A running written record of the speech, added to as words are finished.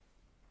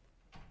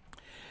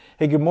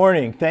Hey, good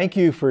morning. Thank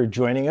you for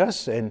joining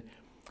us, and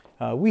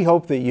we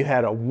hope that you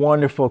had a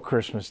wonderful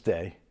Christmas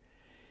day.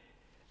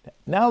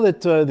 Now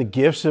that the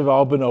gifts have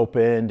all been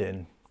opened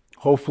and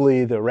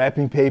hopefully the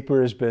wrapping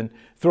paper has been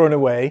thrown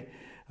away,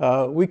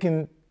 we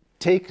can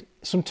take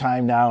some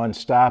time now and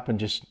stop and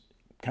just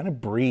kind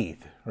of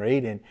breathe,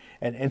 right?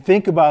 And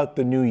think about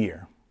the new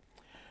year.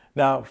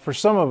 Now, for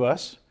some of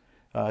us,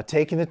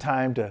 taking the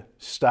time to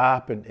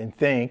stop and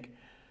think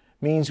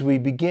means we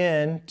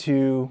begin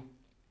to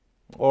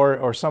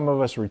or some of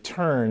us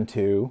return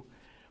to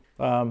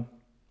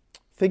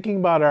thinking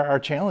about our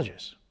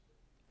challenges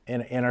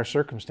and our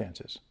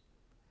circumstances.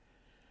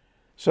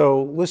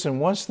 So listen,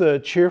 once the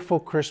cheerful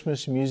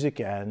Christmas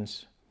music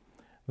ends,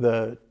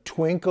 the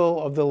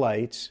twinkle of the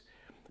lights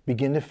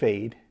begin to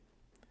fade,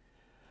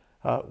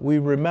 we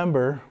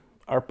remember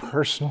our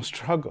personal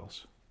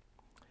struggles.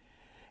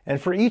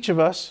 And for each of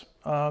us,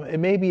 it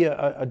may be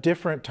a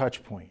different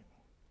touch point.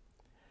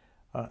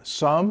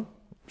 Some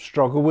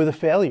struggle with a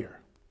failure.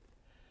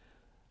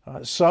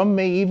 Some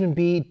may even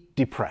be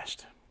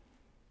depressed.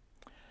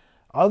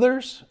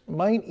 Others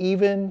might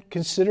even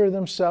consider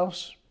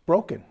themselves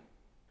broken.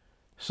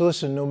 So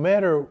listen, no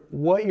matter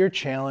what your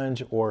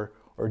challenge or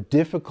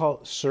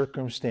difficult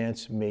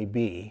circumstance may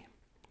be,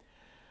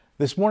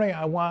 this morning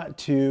I want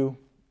to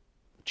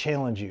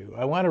challenge you.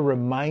 I want to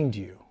remind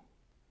you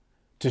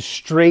to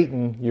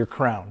straighten your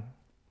crown.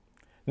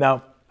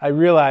 Now, I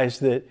realize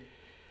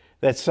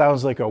that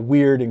sounds like a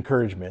weird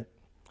encouragement.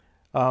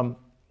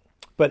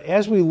 But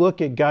as we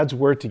look at God's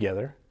Word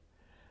together,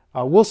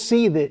 we'll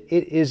see that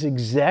it is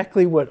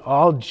exactly what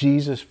all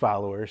Jesus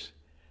followers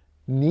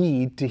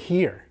need to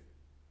hear.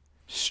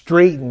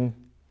 Straighten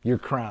your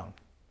crown.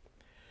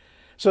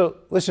 So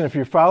listen, if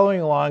you're following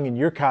along in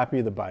your copy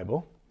of the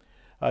Bible,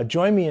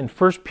 join me in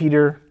 1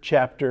 Peter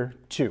chapter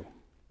 2.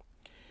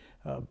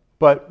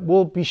 But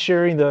we'll be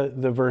sharing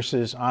the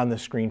verses on the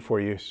screen for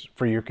you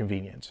for your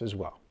convenience as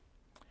well.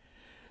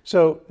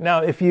 So now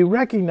if you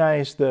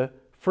recognize the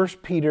 1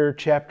 Peter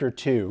chapter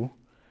 2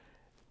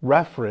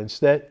 reference,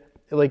 that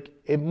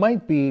it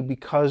might be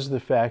because of the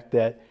fact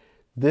that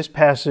this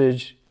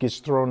passage gets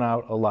thrown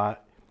out a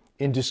lot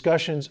in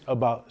discussions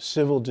about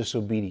civil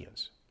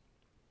disobedience.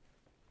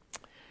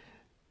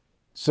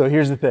 So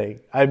here's the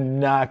thing.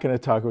 I'm not going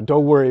to talk about,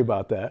 don't worry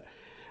about that.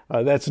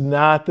 That's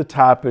not the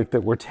topic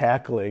that we're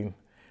tackling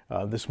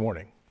this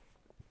morning.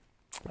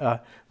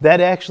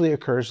 That actually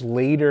occurs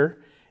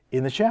later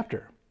in the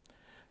chapter.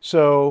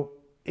 So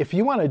if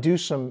you want to do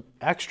some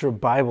extra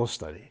Bible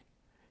study,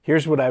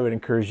 here's what I would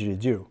encourage you to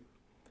do.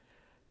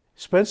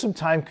 Spend some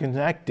time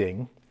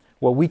connecting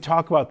what we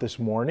talk about this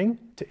morning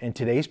in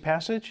today's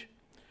passage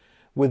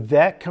with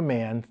that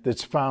command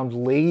that's found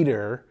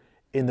later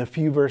in the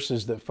few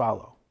verses that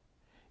follow.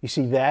 You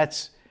see,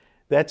 that's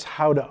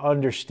how to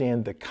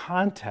understand the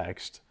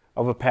context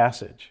of a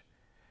passage.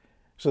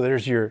 So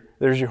there's your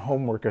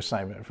homework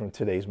assignment from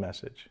today's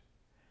message.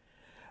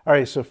 All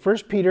right, so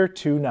 1 Peter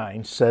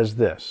 2:9 says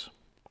this: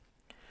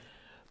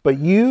 "But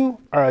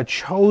you are a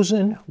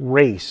chosen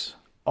race,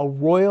 a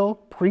royal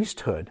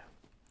priesthood,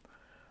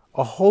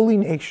 a holy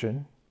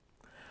nation,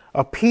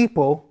 a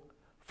people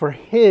for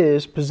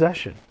His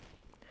possession,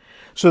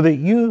 so that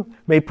you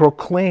may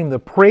proclaim the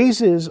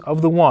praises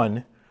of the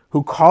one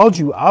who called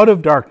you out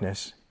of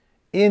darkness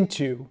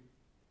into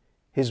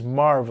His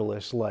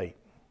marvelous light."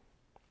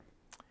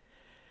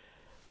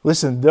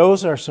 Listen,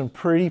 those are some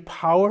pretty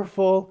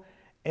powerful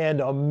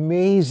and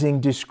amazing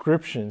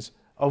descriptions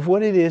of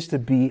what it is to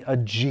be a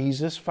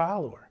Jesus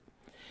follower.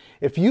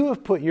 If you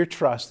have put your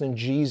trust in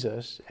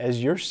Jesus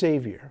as your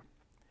Savior,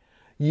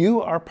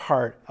 you are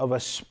part of a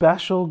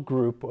special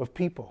group of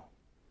people.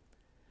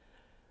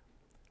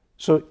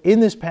 So in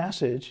this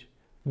passage,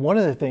 one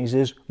of the things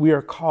is we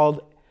are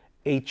called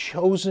a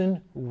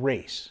chosen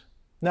race.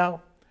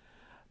 Now,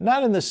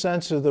 not in the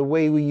sense of the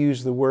way we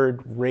use the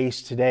word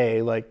race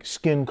today, like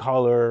skin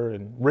color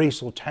and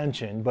racial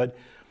tension, but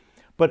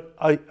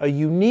a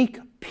unique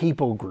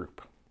people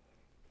group.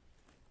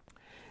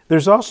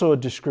 There's also a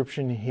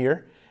description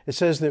here. It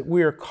says that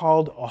we are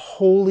called a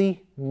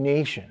holy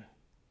nation.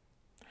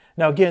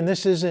 Now, again,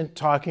 this isn't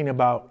talking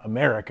about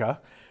America,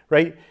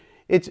 right?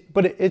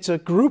 But it's a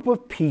group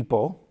of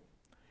people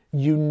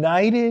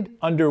united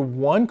under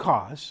one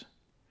cause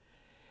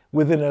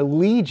with an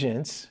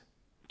allegiance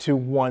to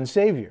one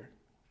Savior,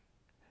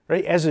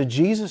 right? As a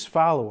Jesus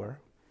follower,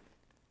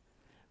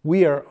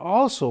 we are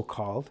also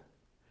called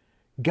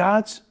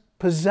God's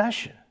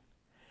possession.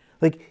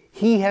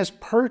 He has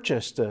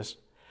purchased us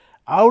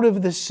out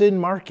of the sin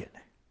market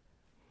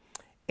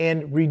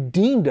and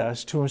redeemed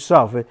us to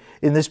Himself.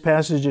 In this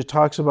passage, it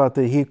talks about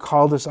that He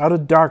called us out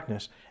of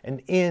darkness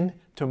and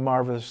into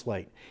marvelous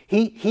light.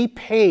 He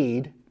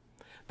paid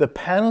the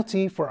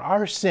penalty for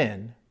our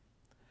sin,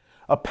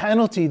 a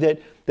penalty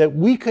that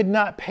we could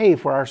not pay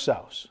for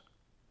ourselves.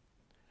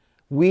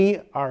 We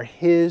are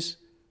His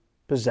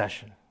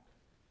possession.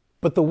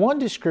 But the one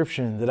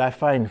description that I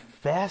find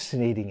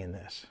fascinating in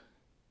this,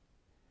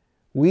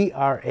 we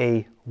are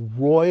a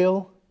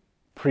royal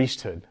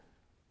priesthood.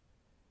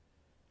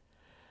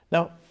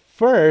 Now,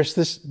 First,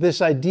 this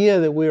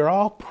idea that we are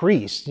all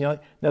priests. Now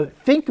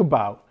think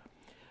about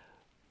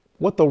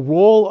what the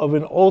role of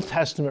an Old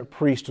Testament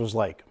priest was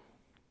like.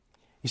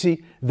 You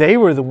see, they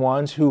were the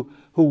ones who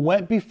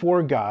went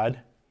before God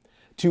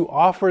to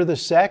offer the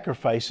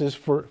sacrifices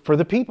for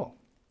the people.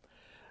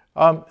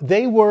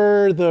 They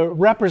were the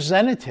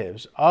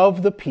representatives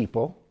of the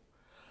people,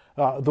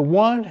 the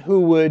one who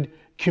would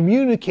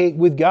communicate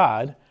with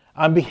God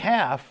on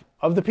behalf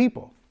of the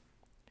people.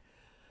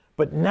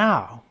 But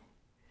now,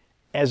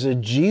 as a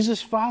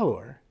Jesus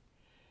follower,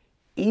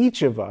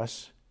 each of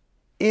us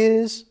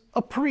is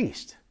a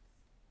priest.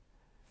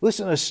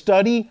 Listen, a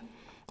study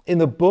in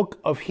the book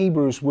of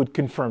Hebrews would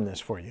confirm this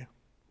for you.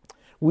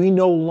 We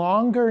no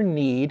longer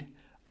need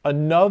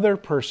another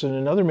person,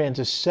 another man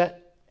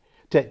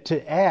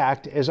to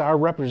act as our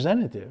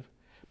representative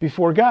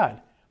before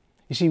God.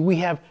 You see, we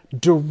have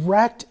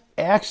direct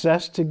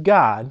access to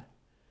God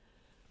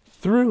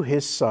through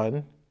his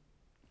Son,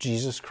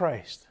 Jesus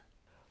Christ.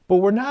 But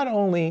we're not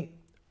only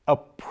a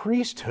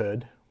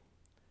priesthood,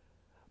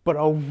 but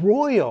a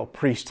royal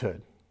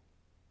priesthood.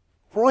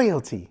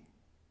 Royalty.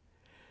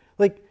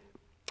 Like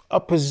a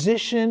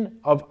position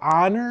of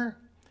honor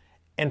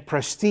and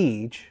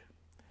prestige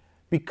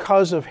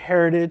because of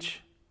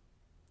heritage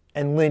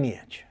and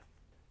lineage.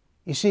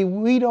 You see,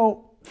 we don't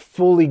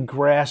fully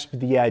grasp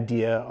the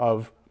idea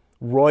of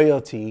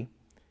royalty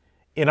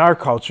in our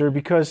culture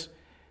because,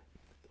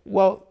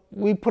 well,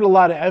 we put a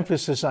lot of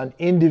emphasis on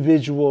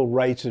individual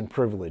rights and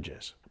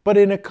privileges. But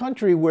in a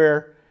country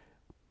where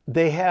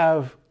they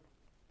have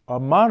a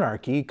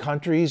monarchy,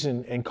 countries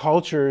and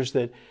cultures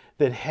that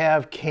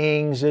have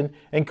kings and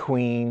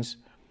queens,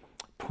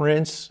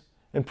 prince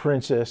and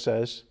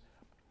princesses,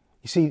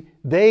 you see,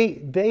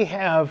 they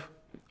have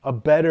a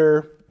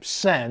better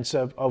sense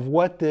of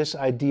what this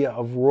idea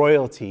of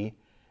royalty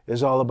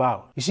is all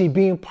about. You see,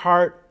 being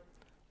part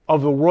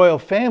of the royal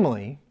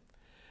family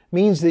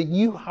means that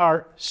you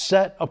are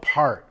set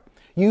apart.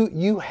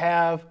 You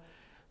have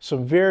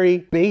some very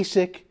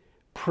basic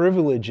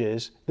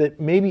privileges that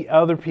maybe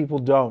other people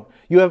don't.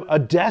 You have a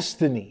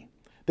destiny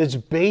that's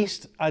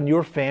based on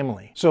your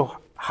family. So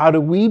how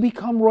do we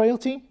become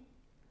royalty?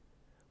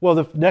 Well,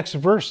 the next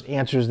verse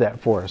answers that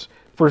for us.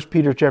 1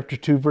 Peter chapter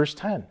 2, verse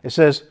 10. It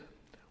says,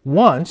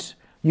 "Once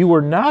you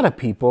were not a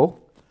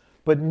people,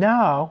 but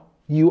now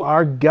you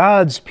are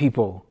God's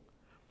people.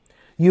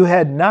 You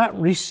had not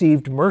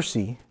received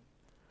mercy,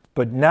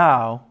 but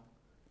now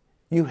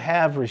you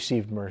have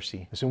received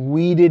mercy." So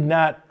we did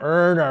not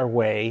earn our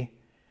way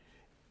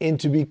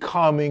into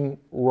becoming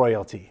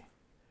royalty.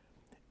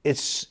 It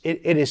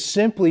is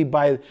simply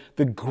by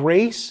the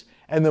grace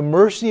and the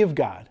mercy of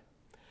God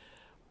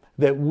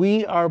that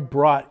we are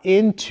brought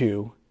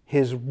into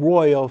his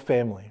royal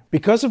family.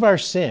 Because of our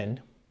sin,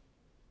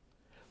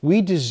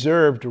 we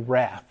deserved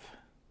wrath.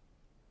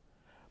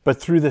 But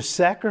through the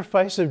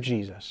sacrifice of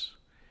Jesus,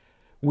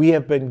 we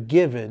have been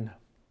given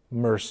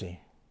mercy.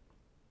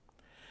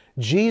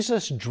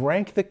 Jesus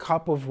drank the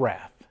cup of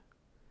wrath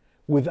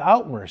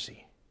without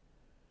mercy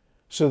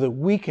so that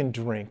we can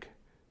drink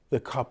the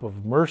cup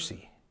of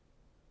mercy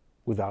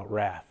without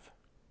wrath.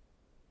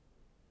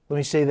 Let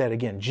me say that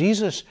again.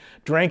 Jesus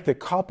drank the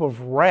cup of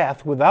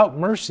wrath without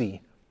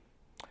mercy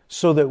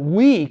so that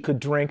we could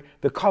drink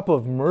the cup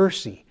of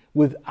mercy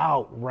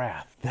without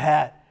wrath.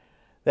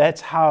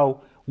 That's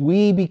how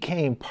we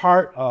became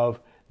part of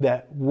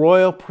that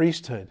royal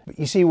priesthood. But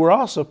you see, we're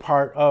also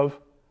part of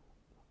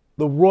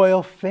the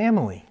royal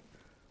family.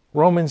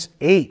 Romans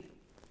 8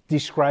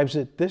 describes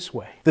it this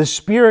way. The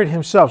Spirit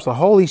himself, the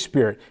Holy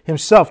Spirit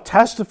himself,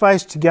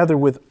 testifies together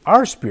with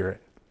our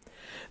spirit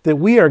that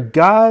we are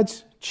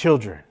God's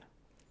children.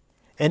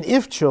 And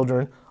if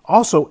children,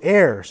 also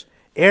heirs,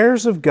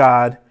 heirs of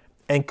God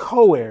and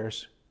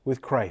co-heirs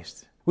with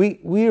Christ.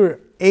 We are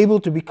able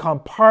to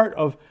become part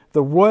of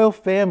the royal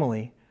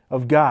family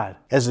of God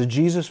as a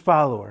Jesus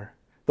follower.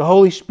 The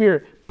Holy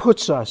Spirit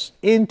puts us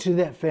into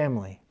that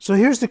family. So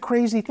here's the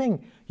crazy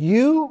thing.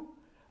 You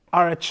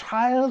are a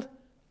child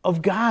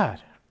of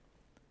God.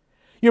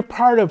 You're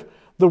part of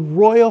the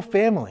royal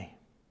family.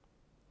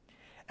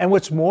 And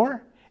what's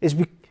more is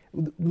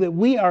that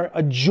we are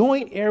a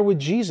joint heir with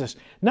Jesus.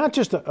 Not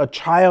just a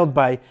child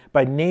by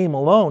name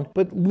alone,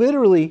 but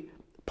literally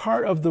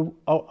part of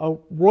a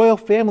royal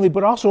family,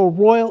 but also a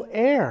royal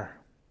heir.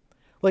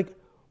 Like,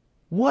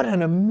 what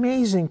an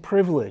amazing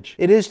privilege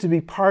it is to be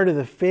part of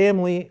the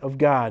family of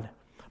God,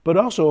 but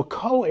also a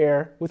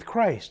co-heir with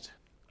Christ.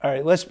 All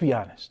right, let's be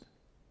honest.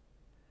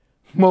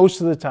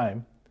 Most of the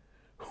time,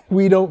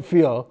 we don't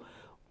feel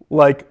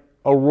like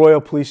a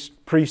royal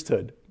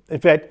priesthood. In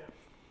fact,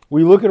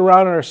 we look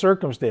around at our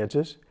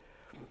circumstances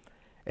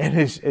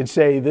and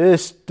say,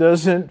 this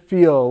doesn't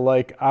feel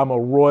like I'm a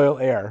royal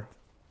heir.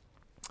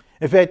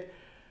 In fact,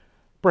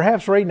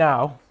 perhaps right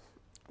now,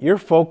 you're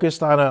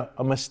focused on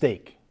a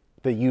mistake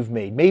that you've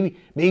made, maybe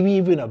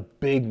even a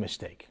big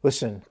mistake.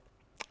 Listen,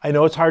 I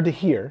know it's hard to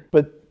hear,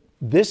 but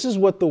this is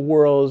what the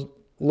world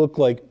looked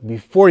like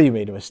before you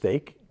made a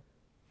mistake,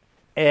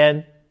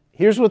 and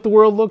here's what the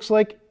world looks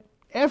like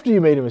after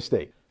you made a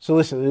mistake. So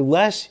listen,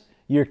 unless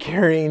you're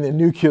carrying the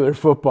nuclear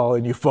football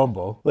and you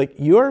fumble. Like,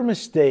 your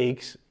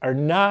mistakes are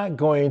not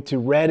going to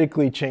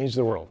radically change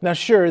the world. Now,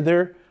 sure,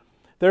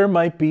 there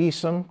might be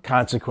some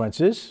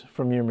consequences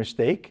from your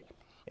mistake.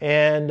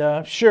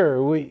 And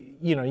sure,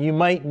 you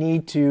might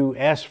need to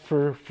ask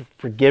for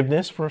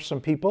forgiveness for some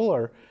people,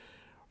 or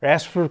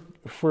ask for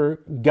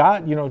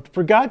God,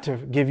 for God to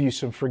give you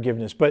some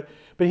forgiveness. But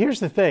here's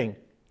the thing.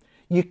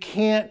 You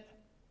can't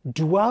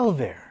dwell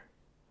there.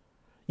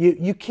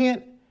 You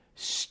can't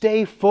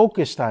stay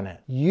focused on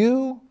it.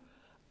 You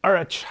are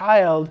a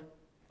child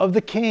of the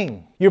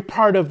King. You're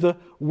part of the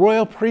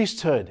royal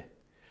priesthood.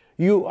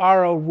 You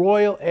are a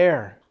royal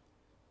heir.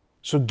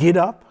 So get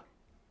up,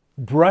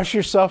 brush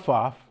yourself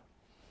off,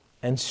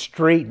 and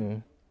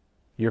straighten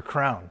your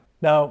crown.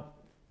 Now,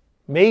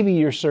 maybe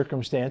your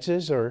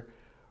circumstances or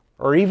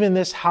even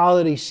this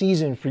holiday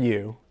season for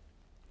you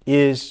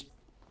is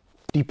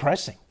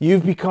depressing.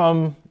 You've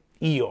become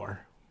Eeyore.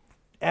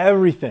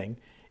 Everything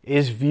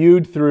is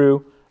viewed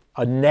through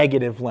a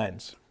negative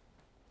lens.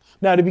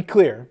 Now, to be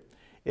clear,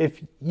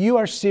 if you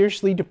are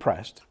seriously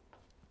depressed,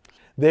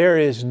 there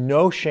is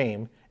no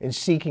shame in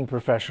seeking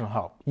professional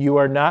help. You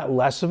are not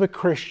less of a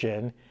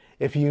Christian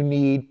if you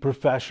need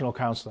professional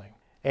counseling.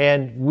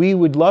 And we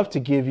would love to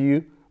give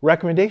you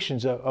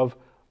recommendations of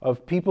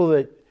people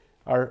that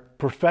are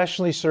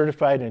professionally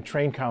certified and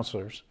trained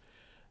counselors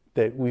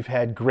that we've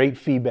had great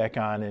feedback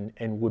on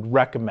and would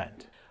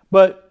recommend.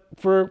 But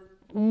for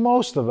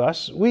most of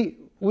us,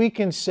 we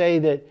can say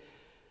that,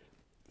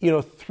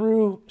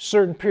 through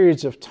certain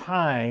periods of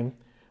time,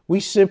 we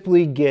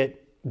simply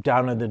get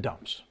down in the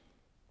dumps.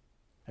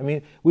 I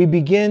mean, we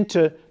begin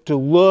to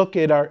look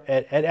at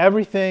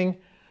everything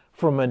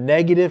from a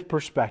negative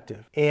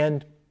perspective,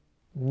 and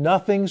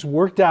nothing's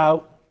worked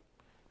out,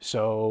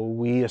 so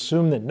we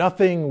assume that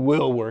nothing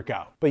will work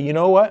out. But you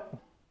know what?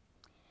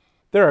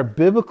 There are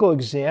biblical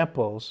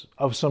examples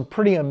of some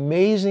pretty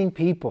amazing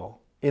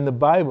people in the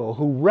Bible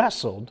who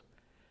wrestled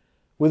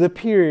with a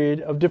period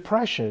of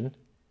depression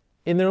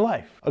in their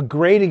life. A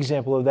great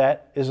example of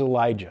that is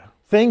Elijah.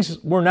 Things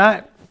were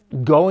not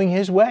going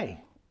his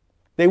way.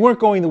 They weren't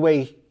going the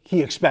way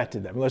he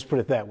expected them, let's put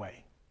it that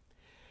way.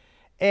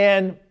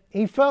 And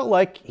he felt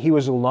like he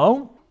was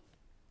alone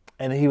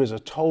and he was a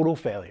total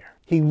failure.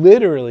 He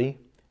literally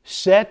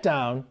sat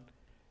down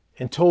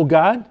and told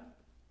God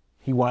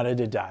he wanted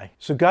to die.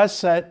 So God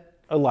sent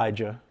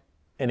Elijah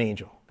an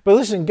angel. But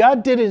listen,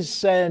 God didn't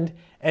send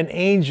an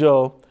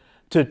angel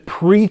to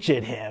preach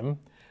at him,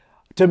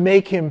 to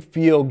make him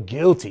feel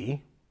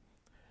guilty.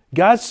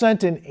 God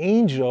sent an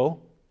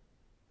angel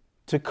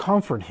to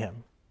comfort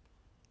him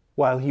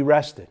while he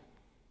rested.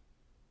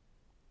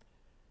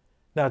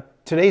 Now,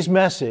 today's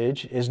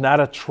message is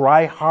not a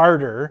try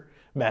harder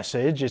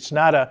message. It's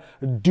not a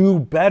do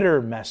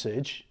better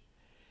message.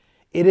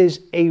 It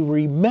is a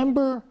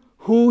remember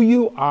who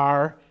you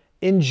are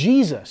in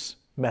Jesus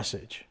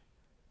message.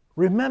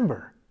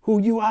 Remember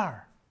who you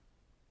are.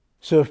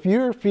 So if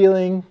you're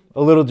feeling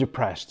a little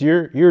depressed,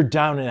 you're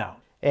down and out,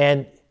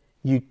 and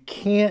you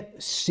can't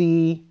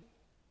see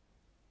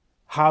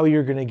how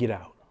you're going to get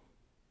out,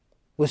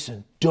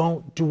 listen,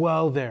 don't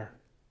dwell there.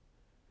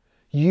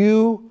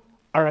 You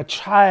are a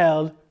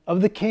child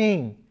of the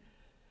King.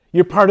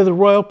 You're part of the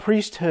royal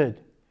priesthood.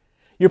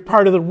 You're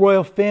part of the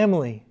royal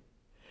family.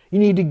 You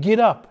need to get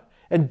up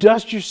and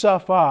dust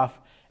yourself off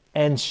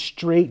and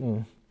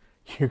straighten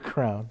your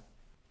crown.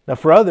 Now,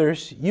 for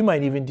others, you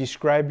might even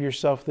describe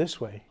yourself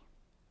this way.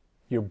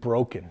 You're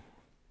broken.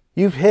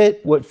 You've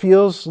hit what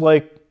feels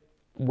like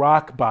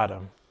rock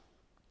bottom.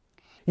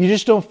 You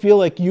just don't feel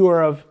like you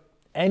are of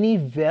any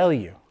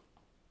value.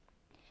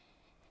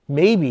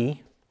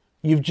 Maybe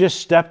you've just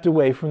stepped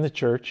away from the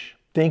church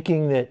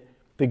thinking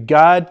that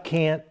God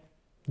can't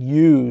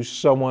use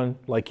someone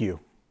like you.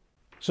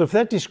 So if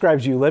that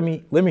describes you, let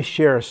me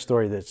share a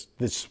story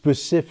that's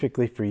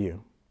specifically for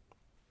you.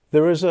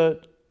 There was a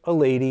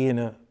lady in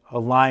a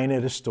line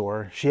at a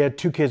store. She had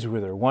two kids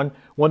with her, one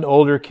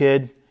older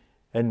kid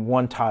and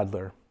one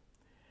toddler.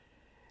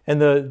 And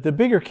the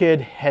bigger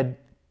kid had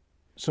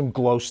some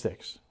glow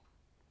sticks.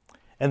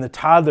 And the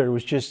toddler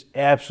was just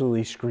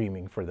absolutely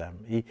screaming for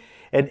them.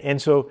 And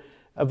so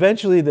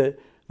eventually the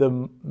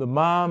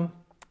mom,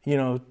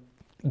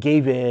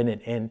 gave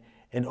in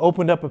and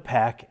opened up a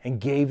pack and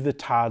gave the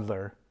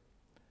toddler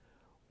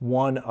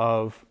one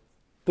of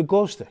the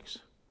glow sticks.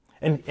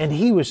 And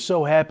he was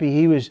so happy.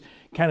 He was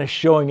kind of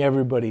showing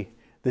everybody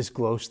this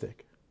glow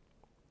stick.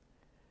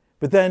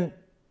 But then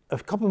a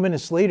couple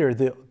minutes later,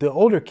 the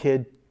older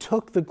kid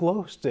took the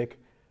glow stick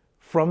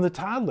from the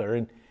toddler.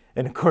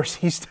 And of course,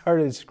 he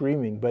started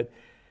screaming. But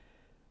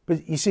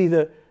you see,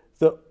 the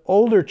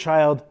older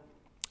child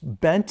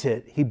bent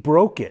it, he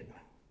broke it,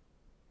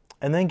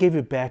 and then gave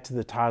it back to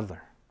the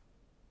toddler.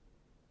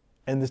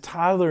 And the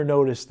toddler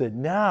noticed that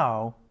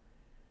now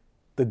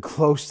the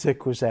glow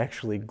stick was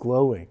actually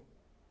glowing.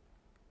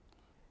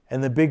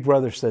 And the big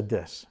brother said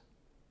this: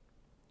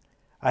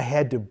 I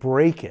had to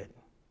break it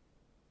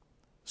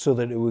so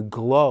that it would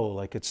glow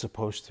like it's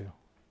supposed to.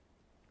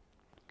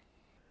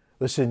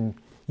 Listen,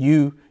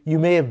 you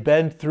may have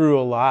been through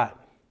a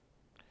lot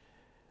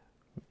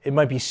It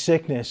might be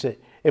sickness.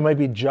 It might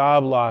be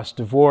job loss,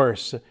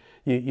 divorce.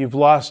 You've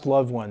lost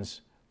loved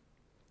ones.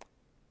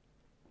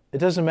 It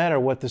doesn't matter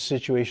what the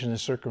situation and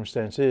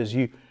circumstance is.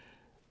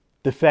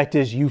 The fact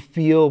is you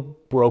feel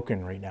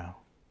broken right now.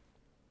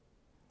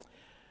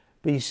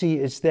 But you see,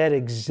 it's that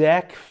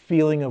exact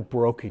feeling of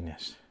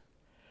brokenness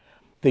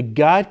that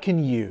God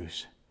can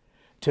use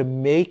to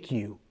make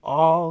you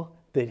all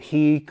that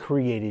He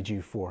created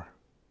you for,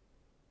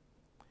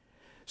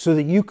 so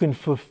that you can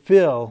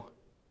fulfill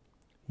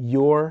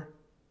your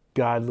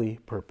godly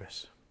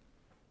purpose.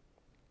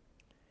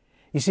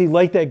 You see,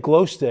 like that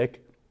glow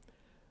stick,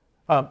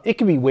 it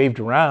can be waved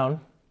around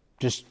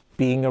just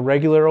being a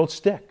regular old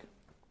stick.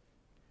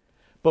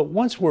 But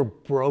once we're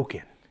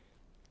broken,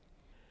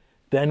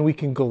 then we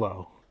can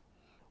glow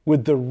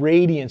with the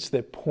radiance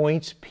that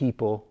points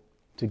people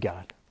to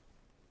God.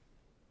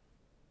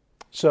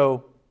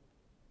 So,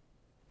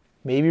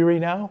 maybe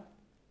right now,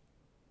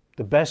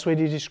 the best way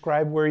to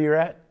describe where you're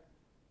at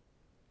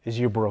is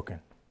you're broken.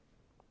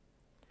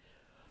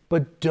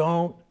 But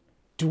don't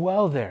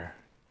dwell there.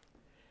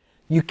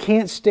 You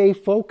can't stay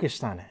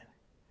focused on it.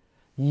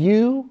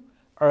 You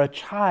are a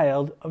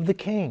child of the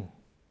King.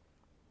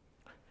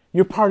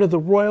 You're part of the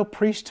royal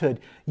priesthood.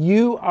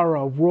 You are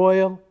a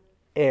royal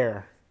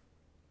heir.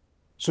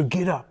 So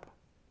get up,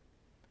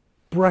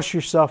 brush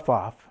yourself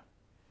off,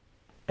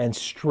 and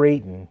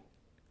straighten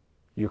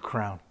your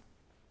crown.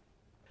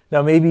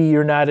 Now, maybe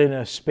you're not in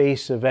a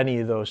space of any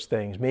of those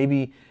things.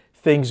 Maybe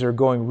things are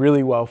going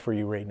really well for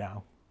you right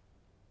now.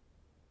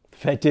 The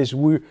fact is,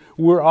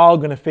 we're all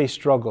going to face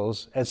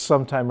struggles at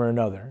some time or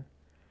another.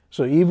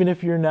 So even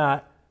if you're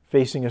not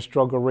facing a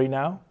struggle right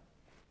now,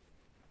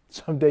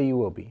 someday you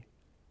will be.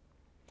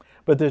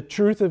 But the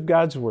truth of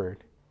God's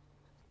Word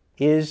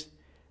is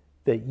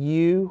that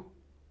you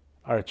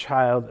are a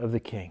child of the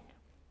King.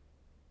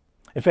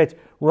 In fact,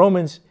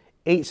 Romans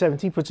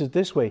 8:17 puts it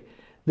this way,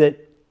 that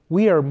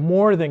we are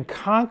more than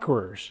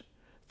conquerors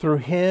through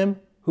Him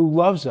who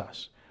loves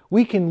us.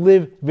 We can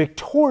live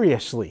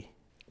victoriously.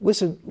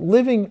 Listen,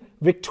 living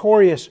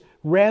victorious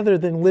rather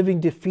than living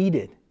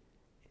defeated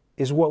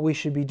is what we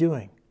should be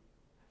doing.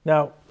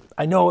 Now,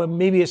 I know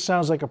maybe it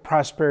sounds like a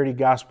prosperity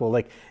gospel,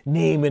 like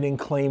name it and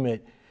claim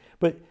it.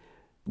 But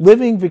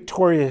living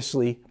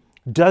victoriously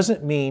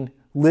doesn't mean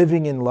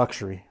living in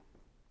luxury.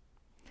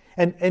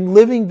 And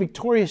living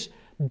victorious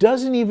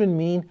doesn't even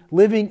mean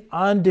living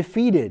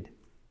undefeated.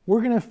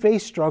 We're going to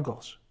face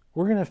struggles.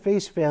 We're going to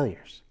face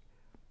failures.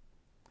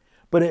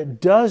 But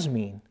it does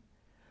mean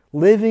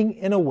living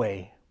in a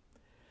way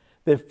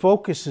that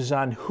focuses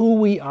on who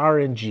we are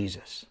in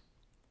Jesus.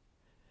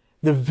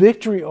 The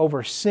victory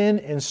over sin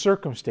and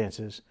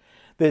circumstances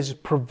that is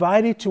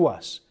provided to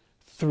us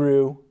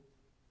through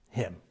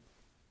Him.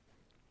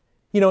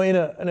 You know, in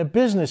a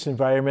business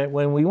environment,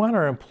 when we want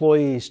our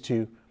employees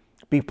to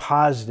be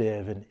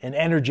positive and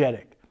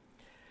energetic,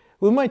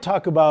 we might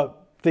talk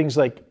about things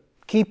like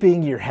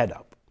keeping your head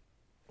up.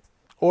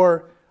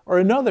 Or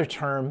another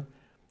term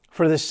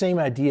for the same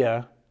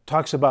idea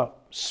talks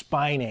about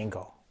spine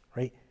angle,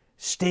 right?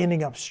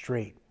 Standing up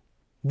straight.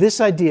 This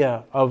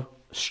idea of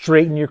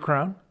straighten your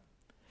crown,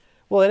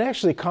 well, it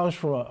actually comes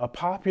from a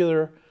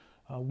popular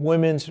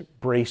women's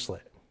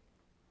bracelet.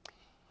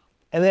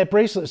 And that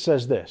bracelet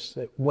says this,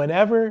 that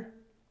whenever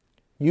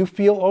you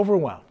feel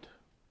overwhelmed,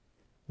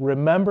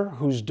 remember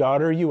whose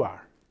daughter you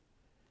are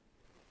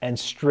and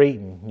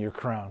straighten your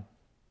crown.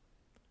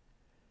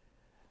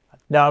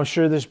 Now, I'm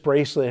sure this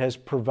bracelet has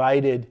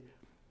provided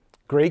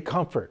great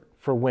comfort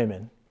for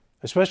women,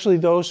 especially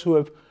those who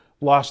have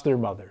lost their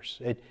mothers.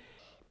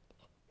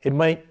 It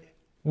might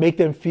make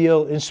them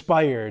feel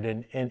inspired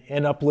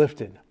and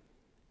uplifted.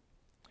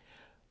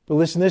 But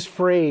listen, this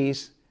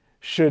phrase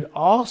should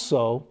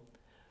also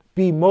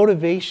be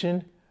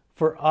motivation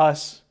for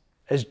us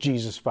as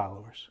Jesus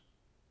followers.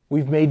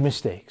 We've made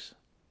mistakes.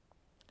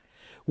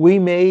 We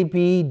may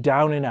be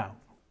down and out.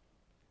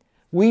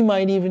 We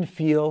might even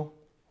feel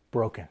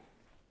broken.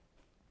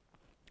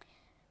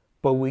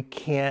 But we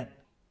can't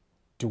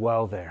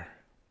dwell there.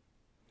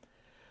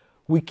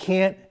 We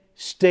can't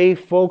stay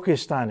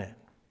focused on it.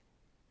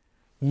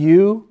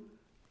 You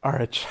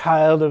are a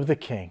child of the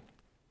King.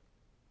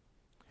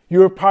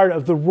 You are part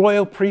of the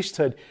royal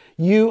priesthood.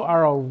 You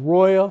are a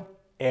royal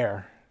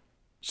heir.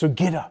 So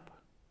get up,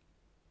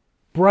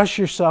 brush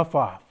yourself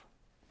off,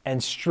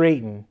 and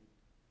straighten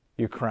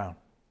your crown.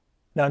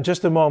 Now, in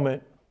just a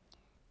moment,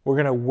 we're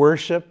going to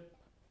worship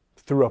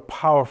through a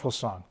powerful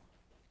song.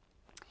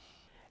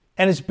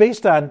 And it's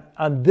based on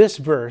this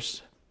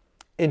verse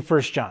in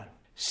 1 John.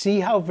 See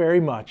how very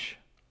much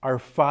our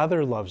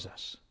Father loves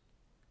us,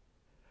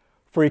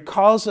 for He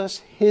calls us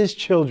His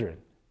children,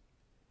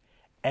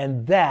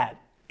 and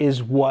that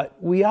is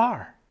what we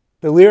are.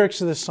 The lyrics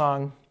of the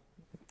song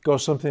go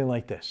something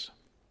like this.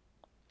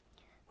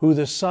 Who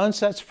the Son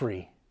sets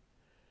free,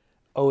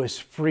 oh, is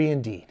free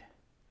indeed.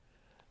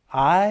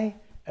 I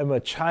am a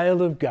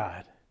child of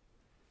God.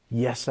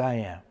 Yes, I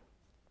am.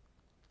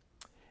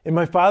 In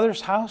my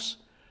Father's house,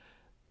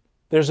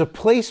 there's a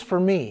place for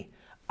me.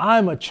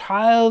 I'm a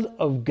child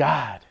of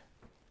God.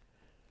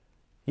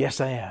 Yes,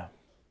 I am.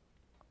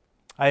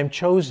 I am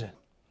chosen,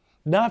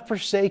 not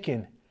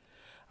forsaken.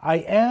 I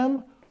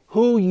am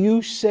who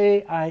you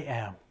say I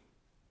am.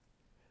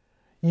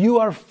 You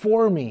are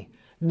for me,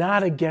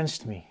 not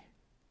against me.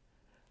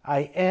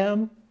 I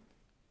am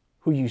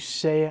who you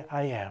say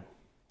I am.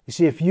 You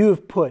see, if you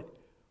have put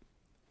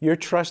your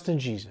trust in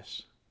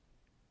Jesus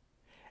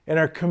and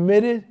are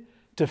committed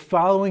to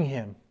following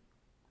him,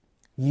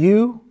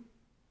 you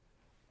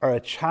are a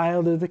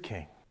child of the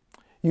King.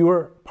 You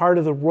are part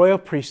of the royal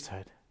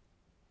priesthood.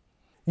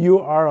 You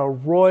are a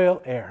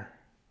royal heir.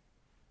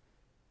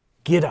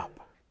 Get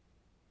up,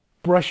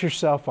 brush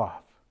yourself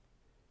off,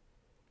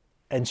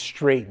 and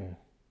straighten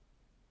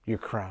your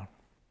crown.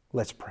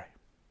 Let's pray.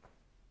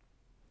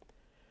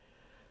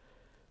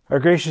 Our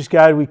gracious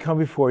God, we come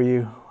before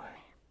you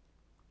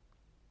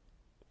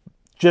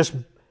just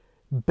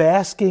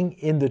basking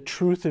in the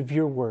truth of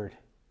your word.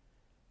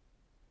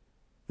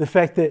 The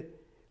fact that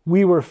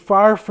we were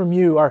far from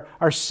you,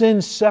 our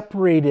sins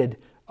separated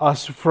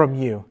us from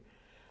you,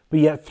 but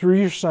yet through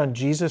your Son,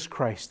 Jesus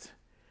Christ,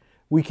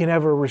 we can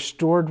have a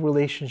restored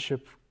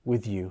relationship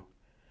with you.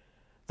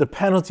 The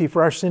penalty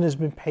for our sin has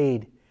been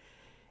paid,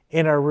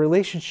 and our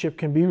relationship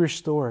can be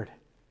restored.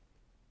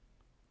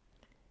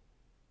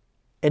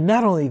 And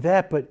not only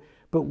that, but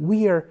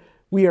we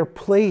are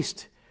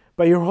placed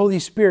by your Holy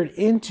Spirit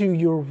into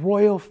your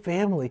royal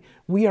family.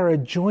 We are a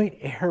joint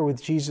heir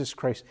with Jesus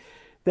Christ.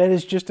 That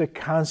is just a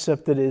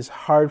concept that is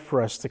hard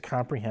for us to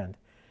comprehend.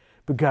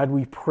 But God,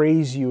 we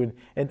praise you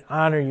and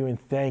honor you and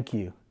thank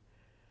you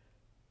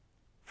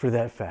for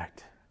that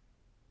fact.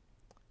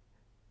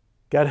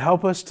 God,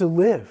 help us to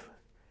live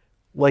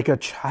like a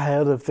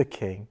child of the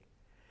King.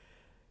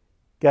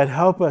 God,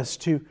 help us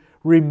to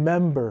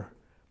remember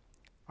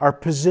our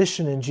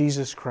position in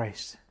Jesus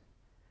Christ.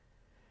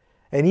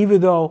 And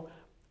even though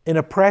in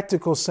a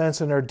practical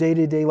sense in our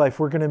day-to-day life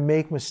we're going to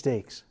make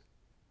mistakes,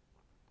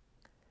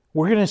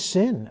 we're going to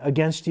sin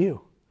against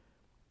you,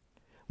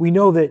 we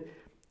know that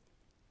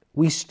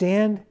we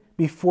stand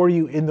before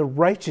you in the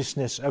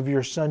righteousness of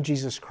your Son,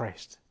 Jesus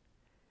Christ.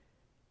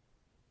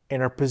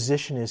 And our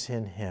position is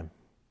in him.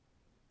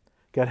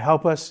 God,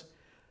 help us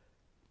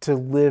to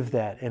live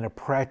that in a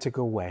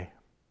practical way.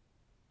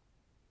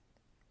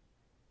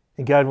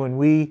 And God, when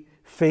we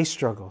face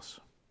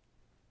struggles,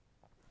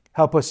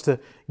 help us to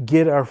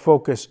get our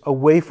focus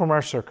away from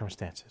our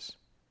circumstances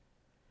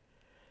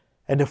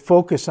and to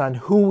focus on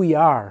who we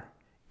are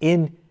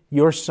in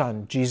your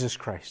Son, Jesus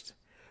Christ.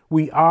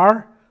 We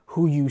are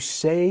who you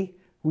say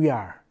we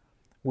are.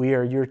 We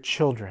are your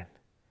children.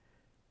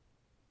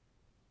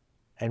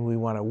 And we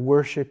want to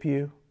worship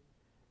you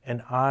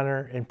and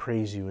honor and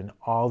praise you in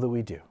all that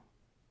we do.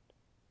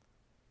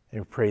 And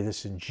we pray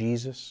this in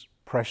Jesus'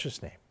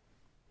 precious name.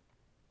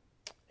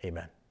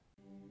 Amen.